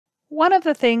One of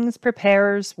the things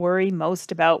preparers worry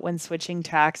most about when switching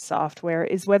tax software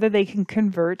is whether they can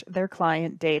convert their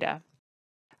client data.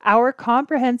 Our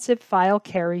comprehensive file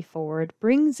carry forward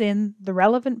brings in the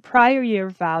relevant prior year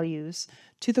values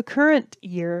to the current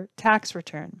year tax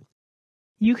return.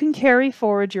 You can carry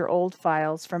forward your old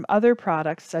files from other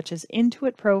products such as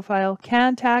Intuit Profile,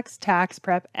 CanTax, Tax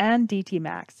Prep, and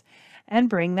DTMax, and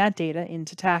bring that data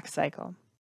into TaxCycle.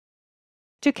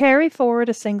 To carry forward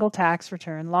a single tax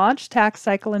return, launch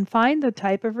TaxCycle and find the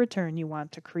type of return you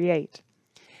want to create.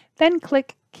 Then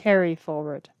click Carry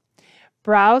Forward.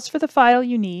 Browse for the file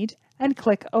you need and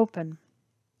click Open.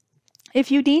 If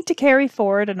you need to carry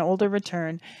forward an older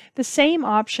return, the same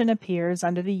option appears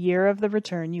under the year of the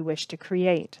return you wish to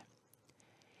create.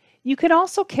 You can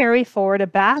also carry forward a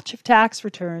batch of tax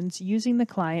returns using the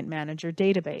Client Manager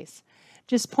database.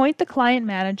 Just point the Client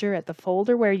Manager at the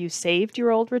folder where you saved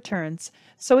your old returns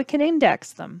so it can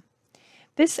index them.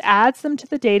 This adds them to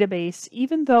the database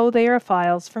even though they are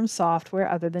files from software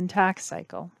other than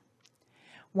TaxCycle.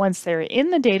 Once they're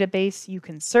in the database, you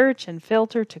can search and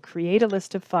filter to create a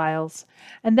list of files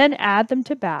and then add them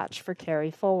to batch for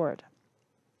carry forward.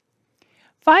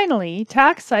 Finally,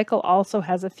 TaxCycle also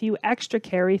has a few extra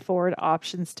carry forward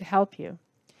options to help you.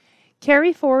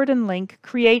 Carry Forward and Link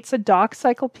creates a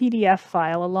DocCycle PDF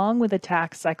file along with a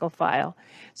TaxCycle file,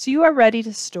 so you are ready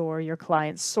to store your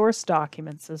client's source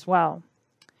documents as well.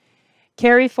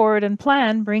 Carry Forward and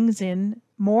Plan brings in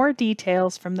more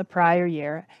details from the prior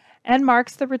year and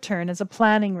marks the return as a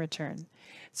planning return,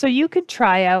 so you could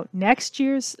try out next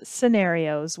year's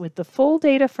scenarios with the full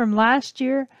data from last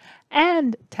year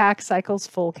and TaxCycle's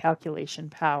full calculation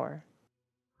power.